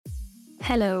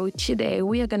Hello, today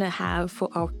we are going to have for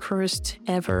our first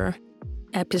ever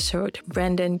episode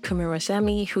Brenden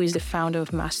Kumarasami, who is the founder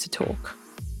of MasterTalk.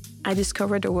 I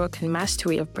discovered the work and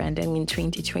mastery of Brenden in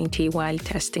 2020 while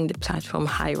testing the platform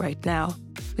High right now.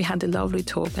 We had a lovely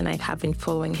talk and I have been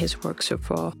following his work so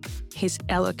far. His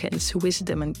eloquence,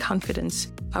 wisdom and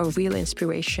confidence are real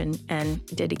inspiration and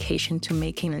dedication to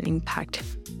making an impact.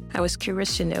 I was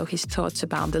curious to know his thoughts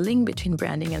about the link between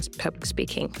branding and public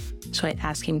speaking. So I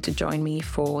asked him to join me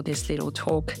for this little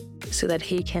talk so that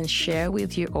he can share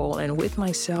with you all and with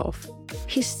myself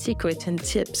his secrets and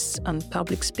tips on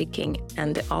public speaking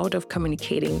and the art of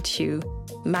communicating to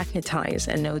magnetize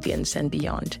an audience and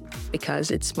beyond. Because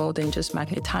it's more than just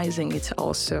magnetizing, it's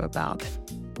also about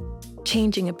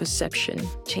changing a perception,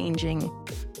 changing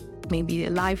maybe a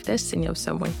life destiny of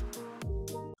someone.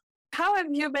 How have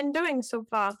you been doing so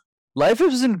far? Life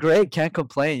has been great. Can't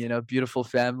complain. Beautiful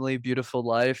family, beautiful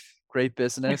life, great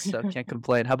business. So can't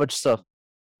complain. How about yourself?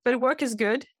 But work is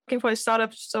good. Working for a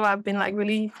startup, so I've been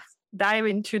really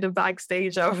diving into the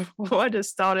backstage of what a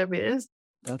startup is.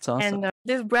 That's awesome. And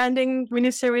this branding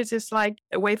miniseries is like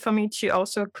a way for me to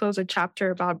also close a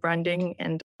chapter about branding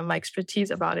and my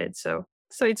expertise about it. So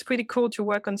it's pretty cool to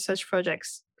work on such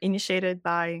projects initiated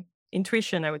by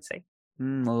intuition, I would say. I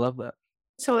love that.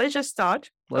 So let's just start.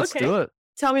 Let's do it.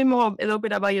 Tell me a little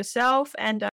bit about yourself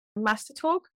and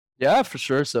MasterTalk. Yeah, for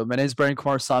sure. So my name is Brenden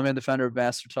Kumarasami. I'm the founder of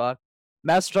MasterTalk.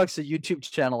 MasterTalk is a YouTube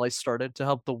channel I started to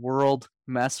help the world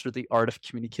master the art of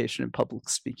communication and public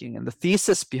speaking. And the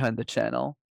thesis behind the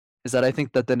channel is that I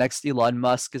think that the next Elon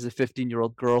Musk is a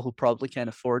 15-year-old girl who probably can't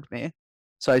afford me.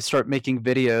 So I start making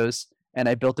videos and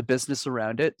I built a business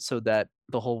around it so that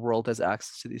the whole world has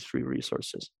access to these free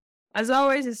resources. As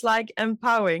always, it's like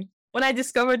empowering. When I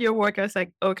discovered your work, I was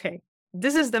like, okay,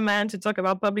 this is the man to talk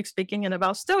about public speaking and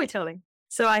about storytelling.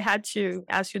 So I had to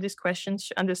ask you these questions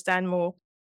to understand more.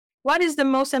 What is the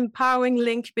most empowering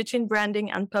link between branding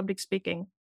and public speaking?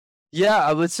 Yeah,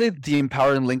 I would say the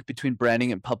empowering link between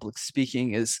branding and public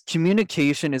speaking is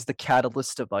communication is the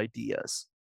catalyst of ideas.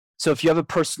 So if you have a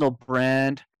personal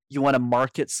brand, you want to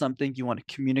market something, you want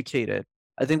to communicate it.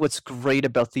 I think what's great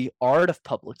about the art of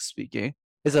public speaking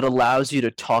is it allows you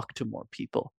to talk to more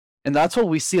people. And that's what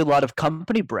we see a lot of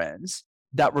company brands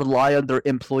that rely on their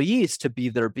employees to be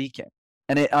their beacon.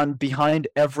 And behind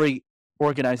every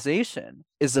organization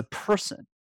is a person.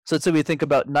 So let's say we think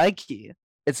about Nike.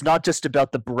 It's not just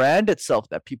about the brand itself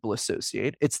that people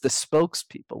associate. It's the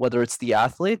spokespeople, whether it's the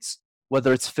athletes,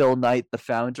 whether it's Phil Knight, the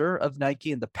founder of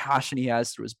Nike, and the passion he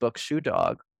has through his book, Shoe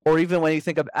Dog. Or even when you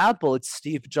think of Apple, it's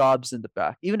Steve Jobs in the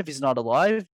back, even if he's not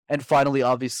alive. And finally,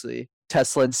 obviously,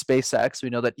 Tesla and SpaceX, we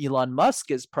know that Elon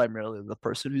Musk is primarily the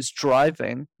person who's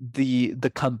driving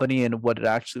the company and what it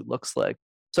actually looks like.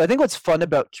 So I think what's fun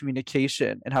about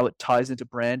communication and how it ties into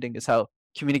branding is how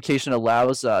communication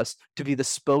allows us to be the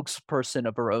spokesperson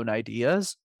of our own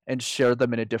ideas and share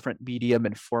them in a different medium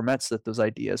and format so that those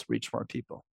ideas reach more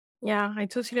people. Yeah, I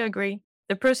totally agree.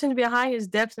 The person behind is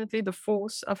definitely the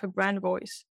force of a brand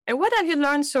voice. And what have you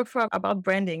learned so far about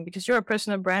branding? Because you're a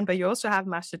personal brand, but you also have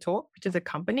MasterTalk, which is a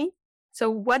company. So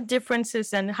what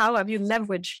differences and how have you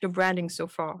leveraged your branding so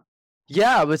far?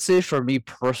 Yeah, I would say for me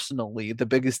personally, the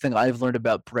biggest thing I've learned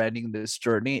about branding this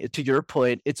journey, to your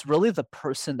point, it's really the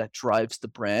person that drives the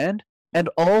brand and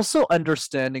also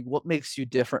understanding what makes you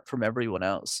different from everyone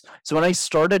else. So when I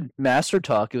started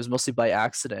MasterTalk, it was mostly by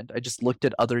accident. I just looked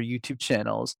at other YouTube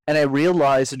channels and I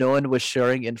realized no one was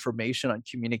sharing information on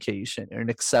communication in an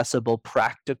accessible,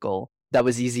 practical, that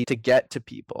was easy to get to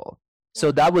people.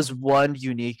 So that was one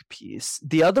unique piece.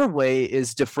 The other way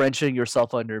is differentiating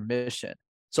yourself on your mission.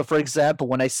 So for example,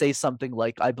 when I say something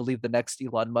like, I believe the next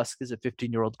Elon Musk is a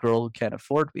 15-year-old girl who can't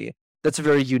afford me, that's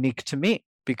very unique to me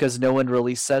because no one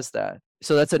really says that.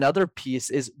 So that's another piece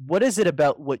is what is it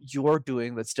about what you're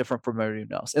doing that's different from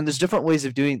everyone else? And there's different ways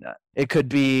of doing that. It could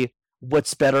be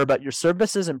what's better about your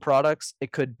services and products.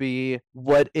 It could be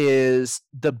what is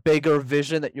the bigger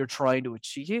vision that you're trying to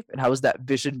achieve and how is that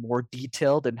vision more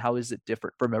detailed and how is it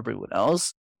different from everyone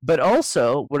else? But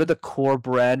also, what are the core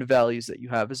brand values that you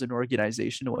have as an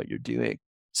organization and what you're doing?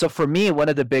 So for me, one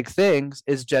of the big things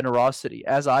is generosity.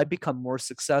 As I become more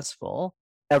successful,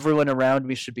 everyone around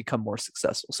me should become more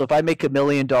successful. So if I make $1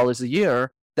 million a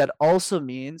year, that also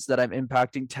means that I'm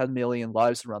impacting 10 million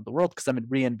lives around the world because I'm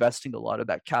reinvesting a lot of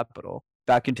that capital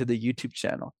back into the YouTube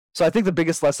channel. So I think the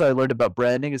biggest lesson I learned about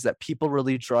branding is that people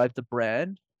really drive the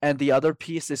brand. And the other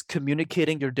piece is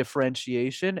communicating your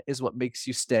differentiation is what makes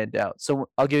you stand out. So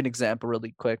I'll give you an example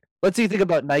really quick. Let's say you think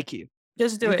about Nike.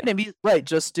 Just do it. Right,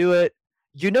 just do it.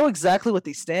 You know exactly what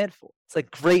they stand for. It's like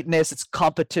greatness, it's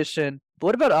competition. But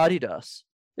what about Adidas?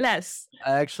 Less.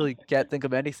 I actually can't think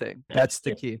of anything. That's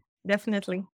the key.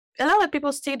 Definitely. A lot of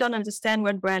people still don't understand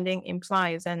what branding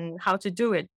implies and how to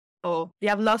do it, or they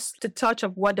have lost the touch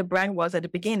of what the brand was at the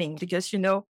beginning. Because,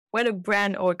 when a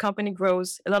brand or a company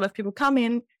grows, a lot of people come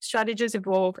in, strategies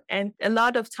evolve, and a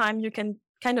lot of time you can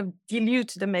kind of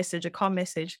dilute the message, a core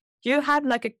message. Do you have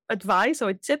like a advice or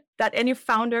a tip that any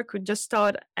founder could just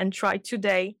start and try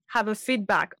today, have a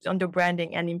feedback on the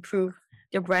branding and improve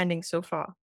your branding so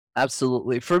far?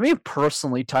 Absolutely. For me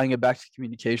personally, tying it back to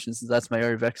communications, since that's my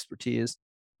area of expertise,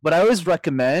 what I always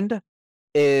recommend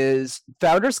is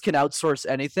founders can outsource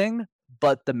anything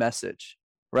but the message,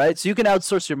 right? So you can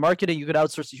outsource your marketing, you can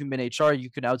outsource human HR, you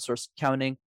can outsource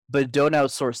accounting, but don't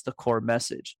outsource the core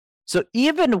message. So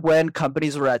even when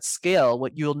companies are at scale,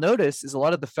 what you'll notice is a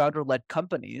lot of the founder-led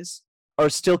companies are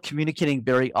still communicating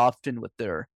very often with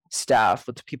their staff,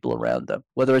 with the people around them,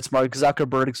 whether it's Mark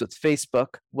Zuckerberg's with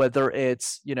Facebook, whether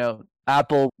it's,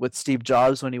 Apple with Steve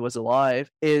Jobs when he was alive,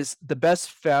 is the best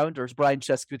founders, Brian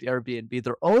Chesky with Airbnb,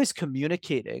 they're always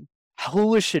communicating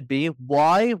who it should be,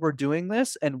 why we're doing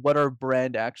this, and what our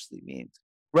brand actually means.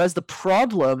 Whereas the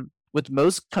problem with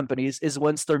most companies is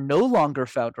once they're no longer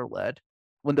founder-led,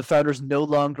 when the founder's no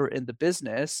longer in the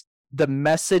business, the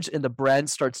message and the brand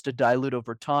starts to dilute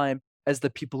over time as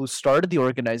the people who started the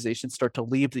organization start to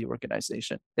leave the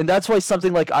organization. And that's why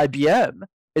something like IBM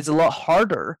is a lot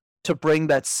harder to bring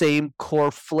that same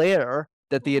core flair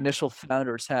that the initial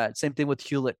founders had. Same thing with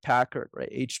Hewlett Packard,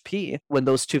 right? HP. When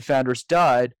those two founders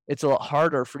died, it's a lot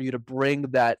harder for you to bring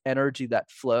that energy, that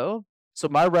flow. So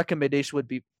my recommendation would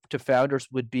be to founders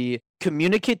would be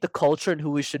communicate the culture and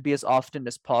who we should be as often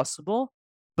as possible,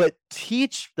 but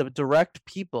teach the direct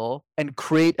people and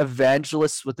create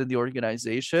evangelists within the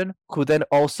organization who then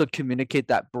also communicate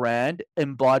that brand,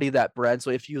 embody that brand. So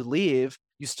if you leave,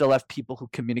 you still have people who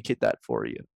communicate that for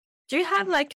you. Do you have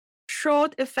like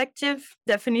short, effective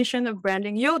definition of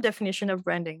branding, your definition of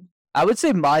branding? I would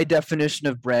say my definition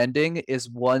of branding is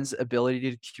one's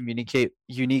ability to communicate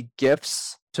unique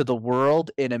gifts to the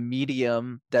world in a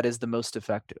medium that is the most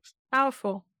effective.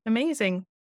 Powerful. Amazing.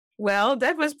 Well,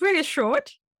 that was pretty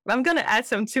short. I'm going to add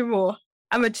two more.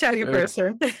 I'm a chatty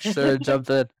person. Sure, jump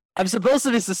in. I'm supposed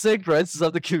to be succinct, right? Since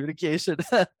I'm the communication.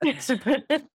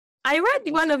 I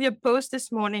read one of your posts this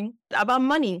morning about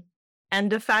money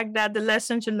and the fact that the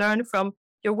lessons you learned from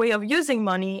your way of using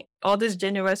money, all this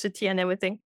generosity and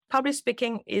everything. Public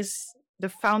speaking is the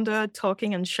founder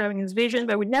talking and sharing his vision,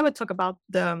 but we never talk about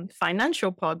the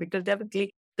financial part, because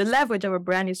definitely the leverage of a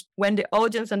brand is when the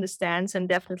audience understands, and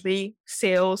definitely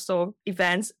sales or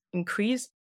events increase.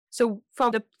 So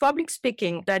from the public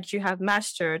speaking that you have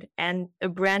mastered and a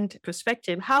brand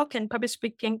perspective, how can public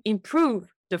speaking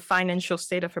improve the financial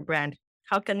state of a brand?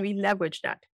 How can we leverage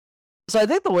that? So I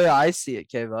think the way I see it,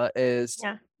 Keva, is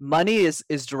money is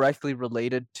directly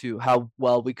related to how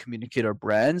well we communicate our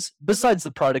brands, besides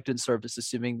the product and service,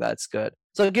 assuming that's good.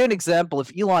 So I'll give an example.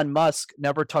 If Elon Musk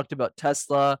never talked about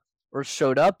Tesla or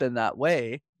showed up in that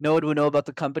way, no one would know about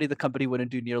the company wouldn't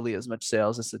do nearly as much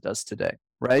sales as it does today,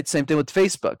 right? Same thing with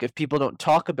Facebook. If people don't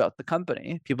talk about the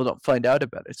company, people don't find out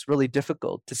about it. It's really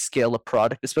difficult to scale a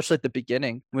product, especially at the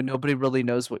beginning when nobody really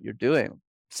knows what you're doing.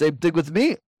 Same thing with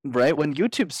me, right? When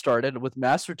YouTube started with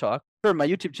MasterTalk, sure, my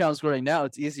YouTube channel is growing now.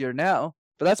 It's easier now,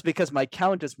 but that's because my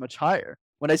count is much higher.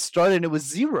 When I started, it was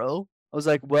 0. I was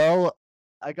like, well,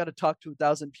 I got to talk to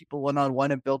 1,000 people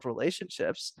one-on-one and build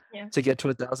relationships to get to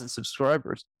 1,000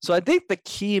 subscribers. So I think the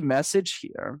key message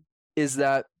here is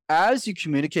that as you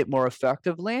communicate more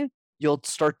effectively, you'll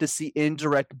start to see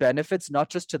indirect benefits, not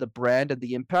just to the brand and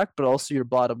the impact, but also your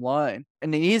bottom line.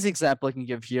 And an easy example I can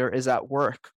give here is at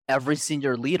work. Every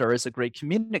senior leader is a great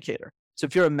communicator. So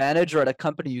if you're a manager at a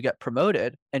company, you get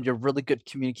promoted and you're really good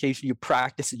communication, you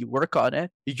practice and you work on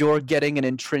it, you're getting an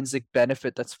intrinsic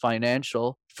benefit that's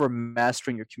financial for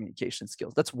mastering your communication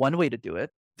skills. That's one way to do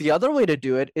it. The other way to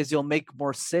do it is you'll make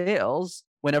more sales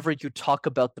whenever you talk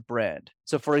about the brand.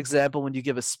 So for example, when you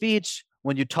give a speech,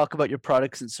 when you talk about your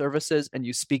products and services and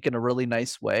you speak in a really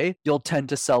nice way, you'll tend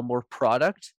to sell more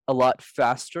product a lot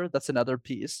faster. That's another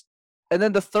piece. And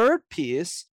then the third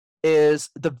piece is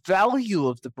the value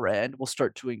of the brand will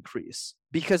start to increase,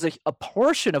 because a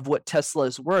portion of what Tesla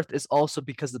is worth is also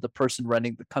because of the person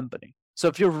running the company. So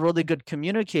if you're a really good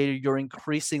communicator, you're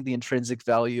increasing the intrinsic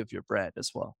value of your brand as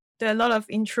well. There are a lot of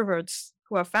introverts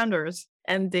who are founders,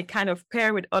 and they kind of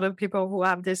pair with other people who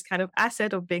have this kind of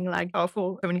asset of being like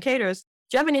powerful communicators.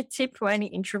 Do you have any tip for any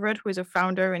introvert who is a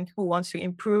founder and who wants to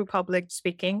improve public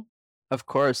speaking? Of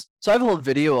course. So I have a whole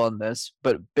video on this,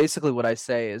 but basically what I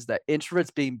say is that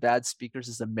introverts being bad speakers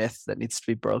is a myth that needs to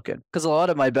be broken. Because a lot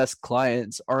of my best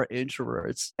clients are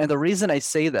introverts. And the reason I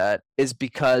say that is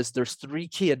because there's 3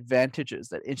 key advantages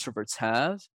that introverts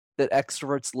have that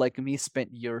extroverts like me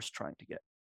spent years trying to get.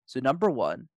 So number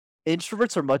 1,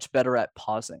 introverts are much better at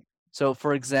pausing. So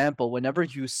for example, whenever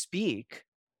you speak,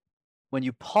 when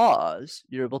you pause,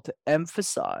 you're able to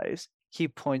emphasize key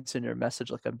points in your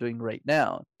message like I'm doing right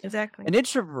now. Exactly. An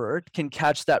introvert can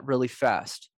catch that really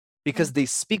fast because they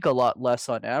speak a lot less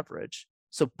on average.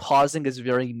 So pausing is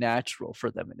very natural for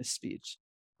them in a speech.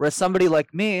 Whereas somebody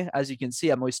like me, as you can see,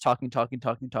 I'm always talking.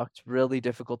 It's really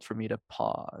difficult for me to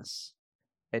pause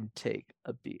and take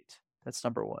a beat. That's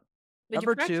number 1. But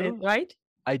Number you practice, 2, right?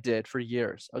 I did for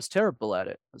years. I was terrible at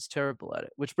it.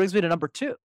 Which brings me to number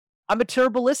 2. I'm a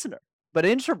terrible listener, but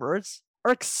introverts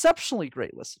are exceptionally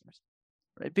great listeners.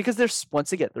 Right? Because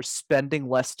once again, they're spending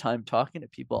less time talking to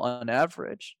people on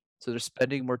average. So they're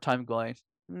spending more time going,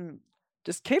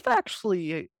 does Kate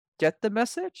actually get the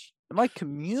message? Am I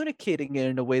communicating it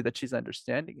in a way that she's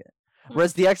understanding it?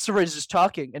 Whereas the extrovert is just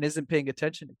talking and isn't paying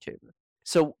attention to Kate.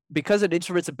 So because an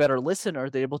introvert's a better listener,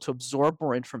 they're able to absorb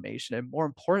more information. And more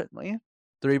importantly,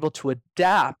 they're able to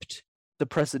adapt the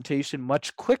presentation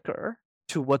much quicker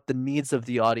to what the needs of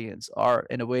the audience are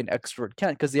in a way an extrovert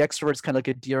can't, because the extrovert's kind of like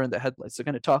a deer in the headlights. They're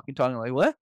kind of talking, like,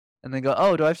 what? And then go,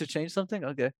 oh, do I have to change something?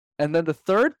 Okay. And then the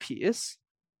third piece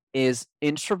is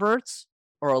introverts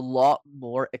are a lot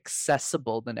more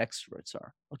accessible than extroverts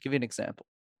are. I'll give you an example.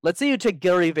 Let's say you take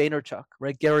Gary Vaynerchuk,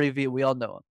 right? Gary V, we all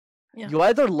know him. Yeah. You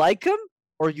either like him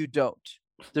or you don't.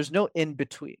 There's no in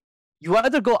between. You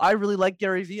either go, I really like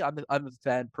Gary V, I'm a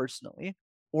fan personally,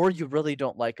 or you really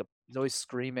don't like him. He's always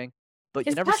screaming. But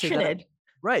he's you never passionate. say that.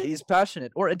 Right, he's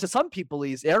passionate. And to some people,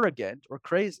 he's arrogant or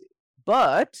crazy.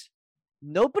 But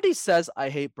nobody says, I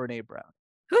hate Brene Brown.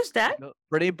 Who's that? No,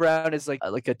 Brene Brown is like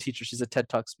a teacher. She's a TED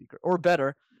Talk speaker. Or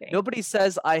better, nobody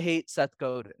says, I hate Seth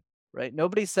Godin. Right?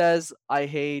 Nobody says, I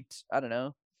hate, I don't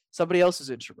know, somebody else who's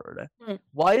introverted.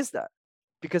 Why is that?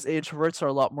 Because introverts are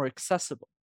a lot more accessible.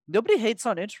 Nobody hates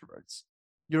on introverts.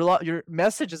 Your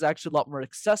message is actually a lot more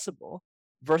accessible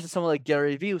versus someone like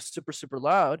Gary Vee, who's super, super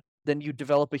loud. Then you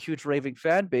develop a huge raving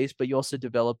fan base, but you also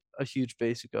develop a huge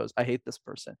base who goes, I hate this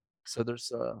person. So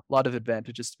there's a lot of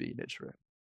advantages to being an introvert.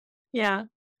 Yeah.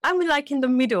 I'm like in the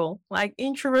middle, like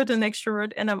introvert and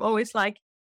extrovert, and I'm always like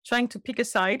trying to pick a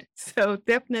side. So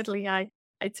definitely I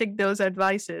take those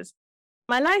advices.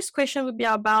 My last question would be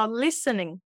about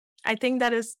listening. I think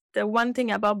that is the one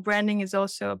thing about branding is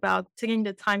also about taking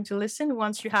the time to listen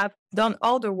once you have done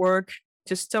all the work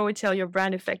to storytell your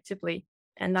brand effectively.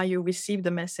 And now you receive the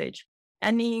message.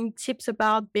 Any tips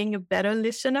about being a better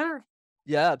listener?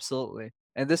 Yeah, absolutely.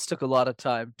 And this took a lot of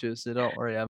time too, so don't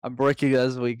worry. I'm working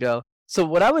as we go. So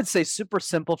what I would say super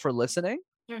simple for listening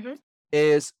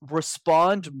is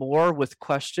respond more with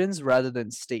questions rather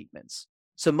than statements.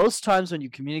 So most times when you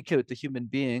communicate with the human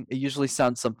being, it usually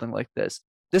sounds something like this.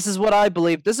 This is what I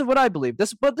believe. This is what I believe.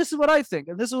 This is what I think.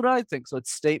 And this is what I think. So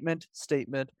it's statement,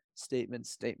 statement, statement,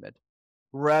 statement.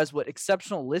 Whereas what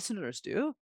exceptional listeners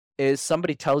do is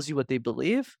somebody tells you what they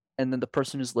believe, and then the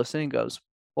person who's listening goes,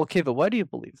 okay, but why do you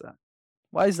believe that?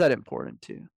 Why is that important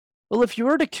to you? Well, if you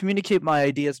were to communicate my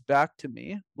ideas back to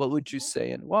me, what would you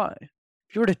say and why?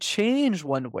 If you were to change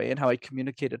one way in how I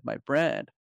communicated my brand,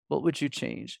 what would you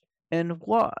change and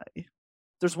why?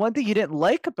 There's one thing you didn't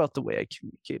like about the way I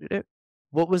communicated it.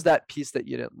 What was that piece that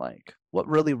you didn't like? What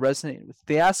really resonated with?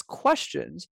 They ask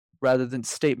questions rather than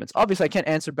statements. Obviously, I can't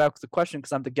answer back with a question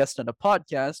because I'm the guest on a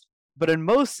podcast. But in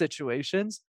most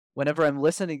situations, whenever I'm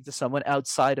listening to someone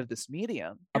outside of this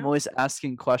medium, I'm always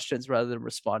asking questions rather than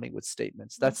responding with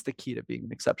statements. That's the key to being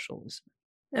an exceptional listener.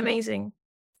 Amazing.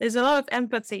 There's a lot of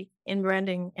empathy in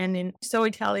branding and in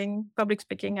storytelling, public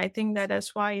speaking. I think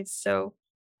that's why it's so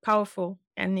powerful.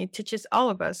 And it teaches all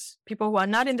of us, people who are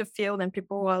not in the field and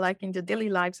people who are like in the daily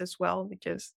lives as well,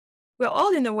 because we're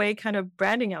all in a way kind of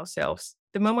branding ourselves.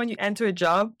 The moment you enter a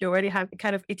job, you already have a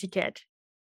kind of etiquette.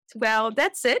 Well,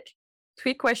 that's it.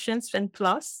 3 questions and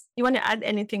plus. You want to add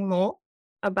anything more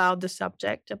about the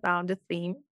subject, about the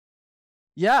theme?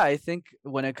 Yeah, I think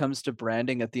when it comes to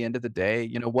branding at the end of the day,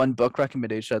 one book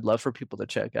recommendation I'd love for people to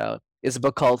check out is a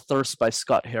book called Thirst by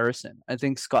Scott Harrison. I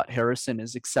think Scott Harrison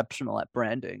is exceptional at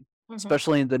branding,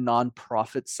 especially in the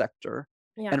nonprofit sector.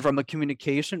 Yeah. And from a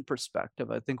communication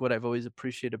perspective, I think what I've always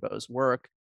appreciated about his work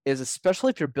is,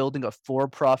 especially if you're building a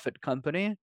for-profit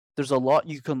company, there's a lot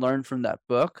you can learn from that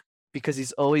book because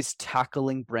he's always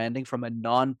tackling branding from a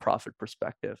nonprofit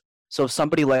perspective. So if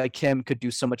somebody like him could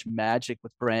do so much magic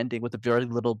with branding with a very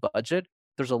little budget,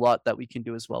 there's a lot that we can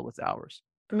do as well with ours.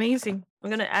 Amazing. I'm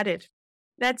going to add it.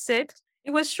 That's it.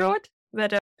 It was short,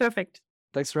 but perfect.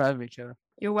 Thanks for having me, Kara.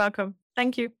 You're welcome.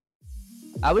 Thank you.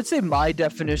 I would say my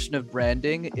definition of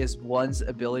branding is one's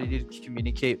ability to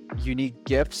communicate unique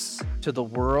gifts to the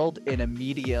world in a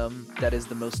medium that is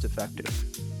the most effective.